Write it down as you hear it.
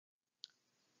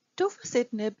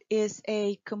Tofacitinib is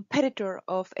a competitor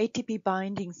of ATP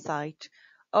binding site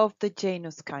of the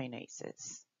Janus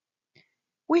kinases.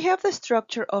 We have the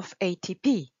structure of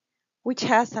ATP, which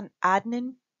has an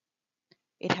adenine,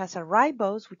 it has a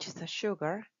ribose, which is a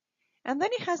sugar, and then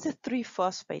it has the 3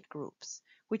 phosphate groups,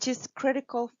 which is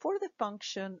critical for the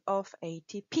function of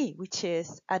ATP, which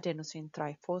is adenosine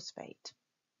triphosphate.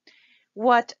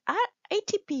 What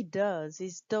ATP does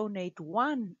is donate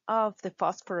one of the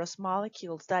phosphorus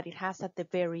molecules that it has at the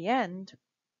very end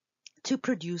to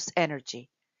produce energy.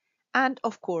 And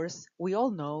of course, we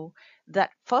all know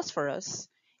that phosphorus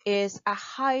is a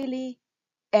highly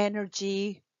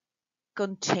energy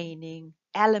containing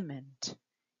element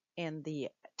in the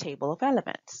table of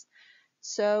elements.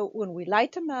 So when we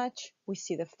light a match, we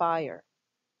see the fire.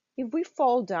 If we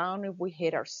fall down, if we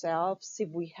hit ourselves, if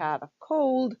we have a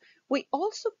cold, we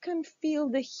also can feel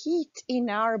the heat in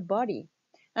our body.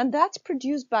 And that's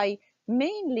produced by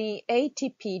mainly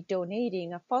ATP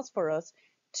donating a phosphorus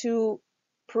to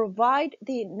provide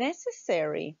the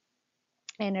necessary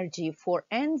energy for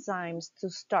enzymes to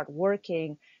start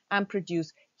working and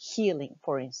produce healing,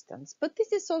 for instance. But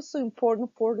this is also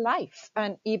important for life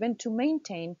and even to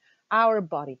maintain our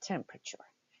body temperature.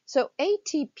 So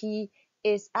ATP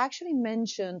is actually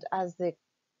mentioned as the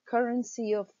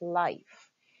currency of life.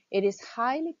 It is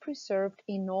highly preserved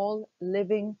in all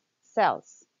living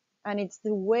cells, and it's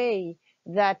the way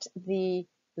that the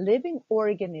living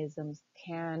organisms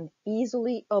can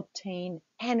easily obtain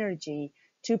energy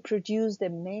to produce the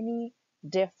many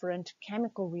different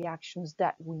chemical reactions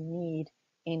that we need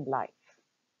in life.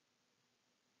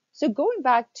 So going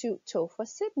back to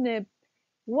tofacitinib,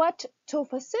 what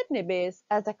tofacitinib is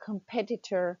as a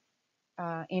competitor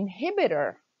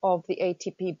inhibitor of the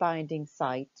ATP binding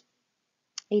site,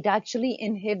 it actually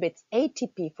inhibits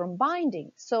ATP from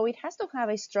binding. So it has to have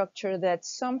a structure that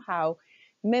somehow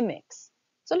mimics.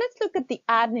 So let's look at the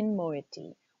adenine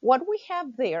moiety. What we have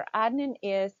there, adenine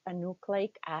is a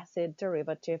nucleic acid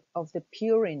derivative of the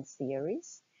purine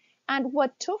series. And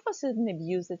what tofacitinib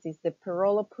uses is the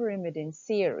pyrrolopyrimidine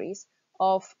series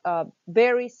of a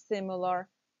very similar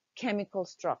chemical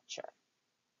structure.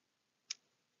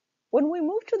 When we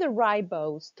move to the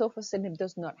ribose, tofacitinib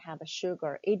does not have a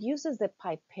sugar. It uses the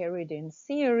piperidine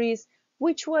series,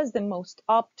 which was the most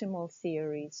optimal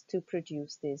series to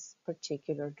produce this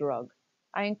particular drug.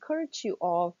 I encourage you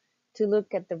all to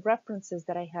look at the references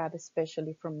that I have,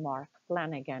 especially from Mark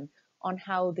Flanagan, on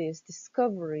how this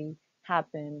discovery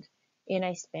happened in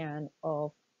a span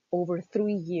of over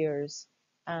 3 years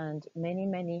and many,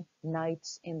 many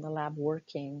nights in the lab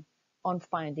working on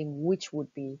finding which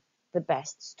would be the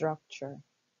best structure.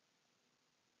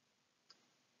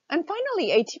 And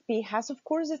finally, ATP has, of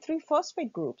course, the 3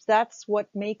 phosphate groups. That's what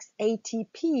makes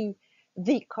ATP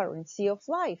the currency of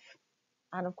life.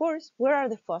 And of course, where are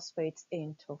the phosphates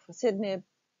in tofacitinib?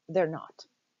 They're not,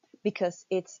 because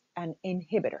it's an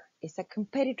inhibitor. It's a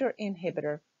competitor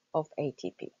inhibitor of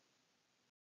ATP.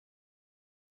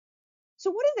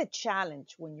 So what is the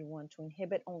challenge when you want to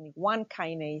inhibit only one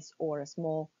kinase or a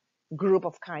small group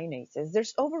of kinases?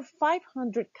 There's over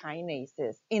 500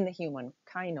 kinases in the human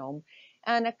kinome,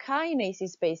 and a kinase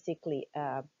is basically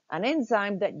an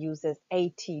enzyme that uses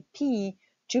ATP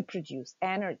to produce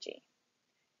energy.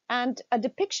 And a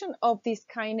depiction of these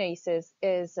kinases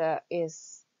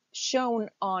is shown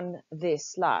on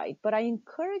this slide, but I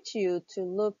encourage you to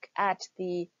look at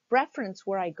the reference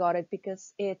where I got it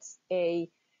because it's a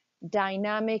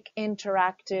dynamic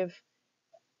interactive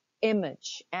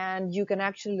image, and you can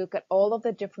actually look at all of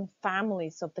the different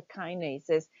families of the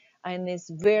kinases in this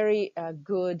very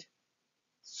good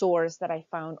source that I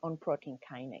found on protein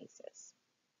kinases.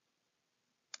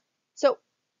 So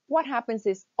what happens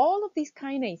is all of these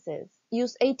kinases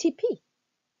use ATP,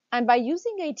 and by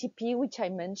using ATP, which I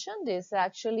mentioned is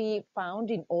actually found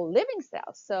in all living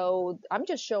cells, so I'm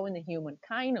just showing the human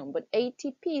kinome, but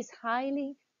ATP is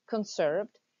highly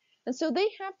conserved, and so they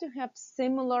have to have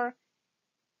similar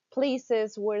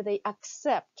places where they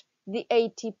accept the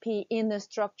ATP in the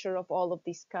structure of all of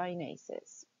these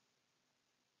kinases.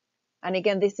 And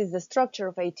again, this is the structure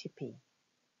of ATP.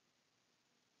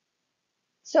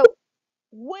 So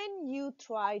when you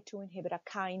try to inhibit a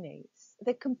kinase,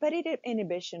 the competitive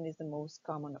inhibition is the most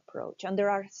common approach. And there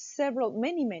are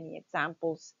many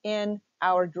examples in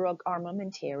our drug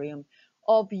armamentarium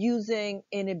of using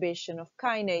inhibition of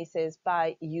kinases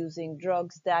by using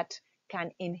drugs that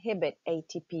can inhibit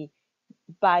ATP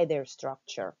by their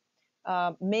structure.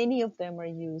 Many of them are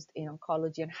used in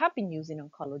oncology and have been used in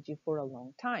oncology for a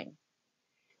long time.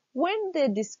 When the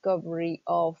discovery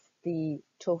of the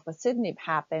tofacitinib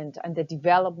happened and the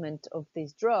development of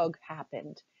this drug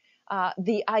happened,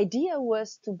 the idea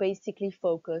was to basically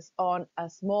focus on a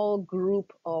small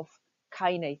group of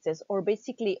kinases, or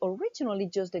basically originally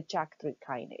just the JAK3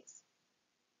 kinase.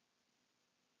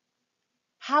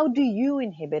 How do you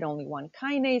inhibit only one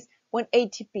kinase when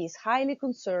ATP is highly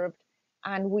conserved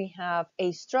and we have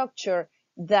a structure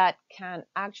that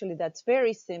that's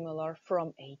very similar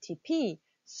from ATP,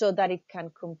 so that it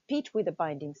can compete with the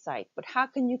binding site? But how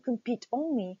can you compete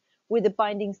only with the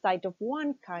binding site of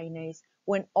one kinase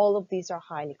when all of these are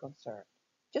highly conserved?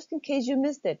 Just in case you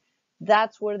missed it,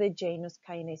 that's where the Janus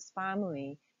kinase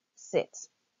family sits.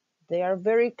 They are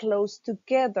very close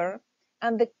together,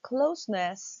 and the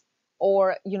closeness,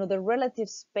 or the relative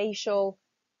spatial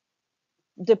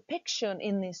depiction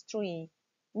in this tree,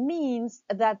 means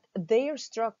that their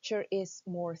structure is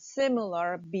more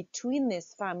similar between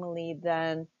this family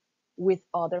than with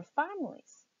other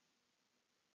families.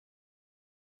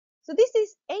 So this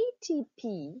is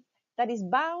ATP that is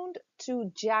bound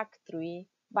to JAK3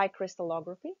 by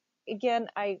crystallography. Again,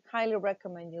 I highly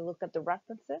recommend you look at the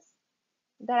references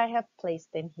that I have placed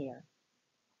in here.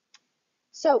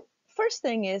 So first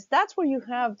thing is, that's where you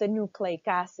have the nucleic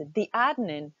acid. The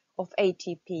adenine of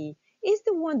ATP is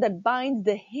the one that binds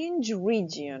the hinge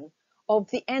region of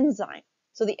the enzyme.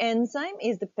 So the enzyme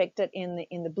is depicted in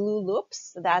the blue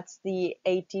loops. That's the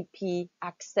ATP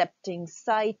accepting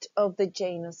site of the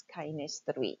Janus kinase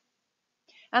 3.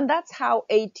 And that's how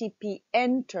ATP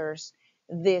enters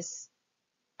this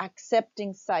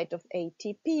accepting site of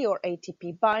ATP, or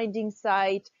ATP binding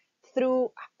site,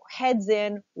 through heads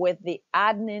in with the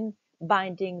adenine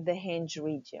binding the hinge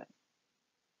region.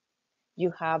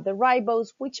 You have the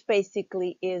ribose, which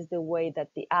basically is the way that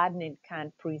the adenine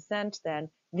can present then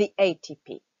the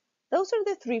ATP. Those are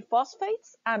the three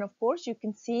phosphates, and of course you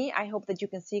can see, I hope that you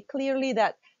can see clearly,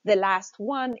 that the last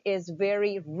one is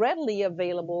very readily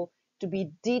available to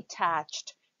be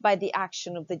detached by the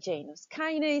action of the Janus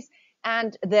kinase,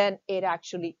 and then it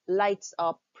actually lights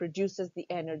up, produces the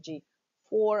energy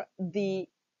for the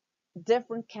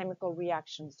different chemical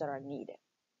reactions that are needed.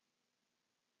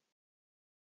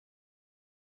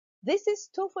 This is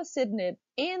tofacitinib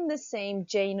in the same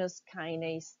Janus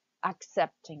kinase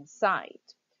accepting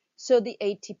site. So the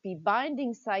ATP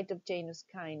binding site of Janus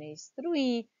kinase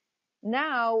 3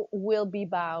 now will be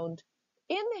bound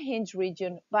in the hinge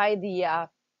region by the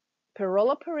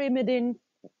pyrrolopyrimidine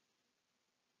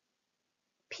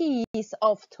piece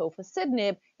of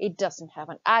tofacitinib. It doesn't have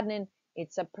an adenine,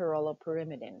 it's a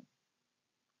pyrrolopyrimidine.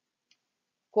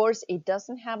 Of course, it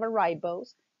doesn't have a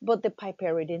ribose, but the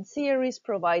piperidine series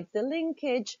provides the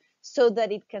linkage so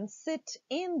that it can sit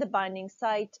in the binding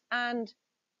site, and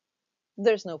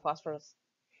there's no phosphorus.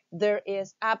 There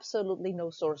is absolutely no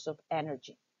source of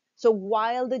energy. So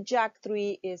while the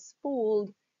JAK3 is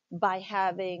fooled by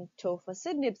having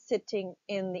tofacitinib sitting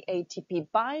in the ATP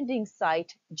binding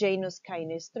site, Janus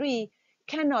kinase 3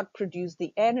 cannot produce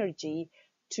the energy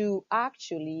to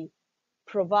actually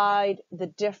provide the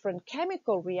different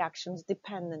chemical reactions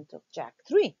dependent of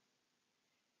JAK3.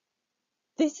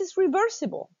 This is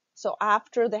reversible. So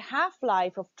after the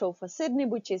half-life of tofacitinib,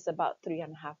 which is about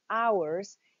 3.5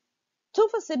 hours,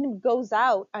 tofacitinib goes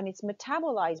out and it's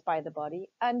metabolized by the body,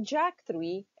 and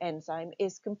JAK3 enzyme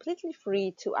is completely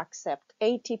free to accept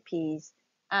ATPs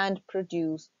and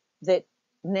produce the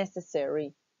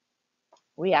necessary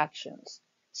reactions.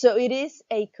 So it is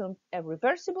a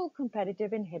reversible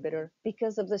competitive inhibitor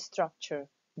because of the structure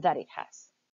that it has.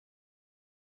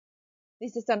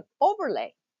 This is an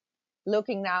overlay.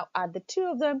 Looking now at the two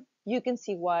of them, you can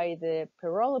see why the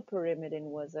pyrrolopyrimidine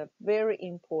was a very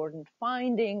important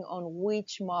finding on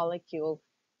which molecule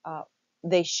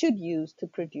they should use to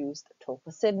produce the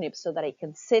tofacitinib, so that it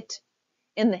can sit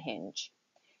in the hinge.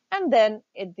 And then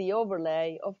the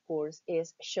overlay, of course,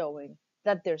 is showing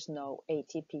that there's no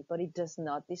ATP, but it does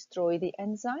not destroy the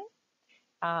enzyme.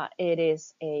 It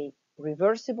is a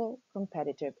reversible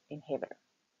competitive inhibitor.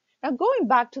 Now, going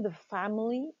back to the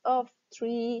family of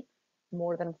 3,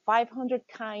 more than 500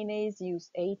 kinases use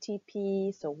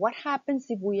ATP. So what happens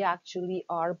if we actually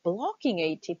are blocking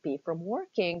ATP from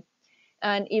working?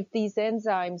 And if these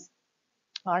enzymes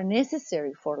are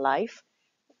necessary for life,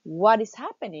 what is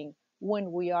happening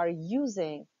when we are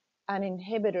using an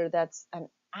inhibitor that's an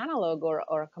analog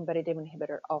or a competitive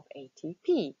inhibitor of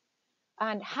ATP?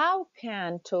 And how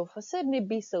can tofacitinib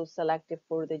be so selective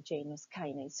for the Janus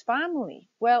kinase family?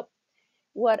 Well,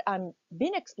 what I'm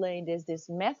being explained is this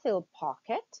methyl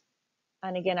pocket.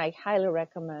 And again, I highly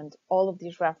recommend all of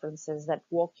these references that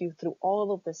walk you through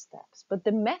all of the steps. But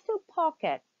the methyl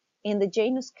pocket in the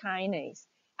Janus kinase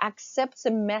accepts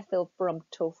a methyl from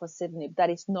tofacitinib that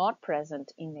is not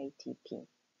present in ATP.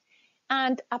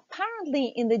 And apparently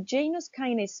in the Janus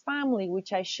kinase family,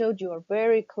 which I showed you are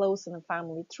very close in the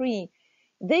family tree,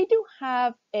 they do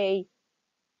have a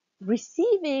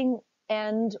receiving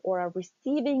end or a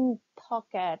receiving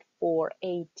pocket for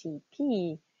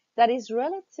ATP that is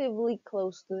relatively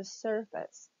close to the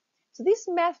surface. So this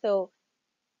methyl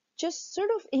just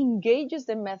sort of engages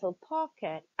the methyl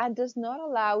pocket and does not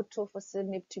allow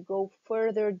tofacitinib to go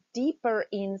further deeper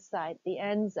inside the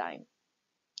enzyme.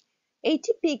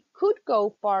 ATP could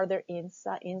go farther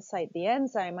inside the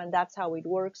enzyme, and that's how it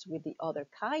works with the other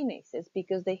kinases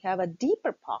because they have a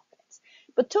deeper pockets.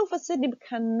 But tofacitinib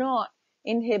cannot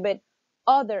inhibit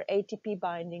other ATP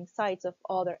binding sites of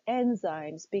other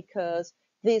enzymes because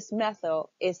this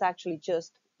methyl is actually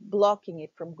just blocking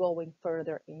it from going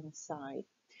further inside.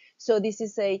 So this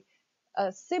is a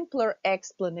simpler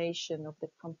explanation of the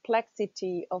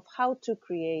complexity of how to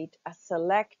create a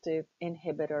selective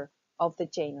inhibitor of the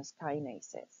Janus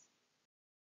kinases.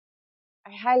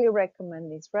 I highly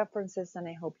recommend these references and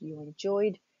I hope you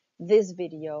enjoyed this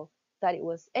video, that it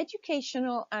was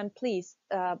educational, and please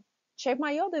check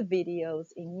my other videos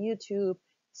in YouTube,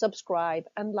 subscribe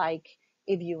and like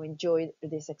if you enjoyed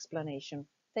this explanation.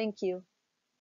 Thank you.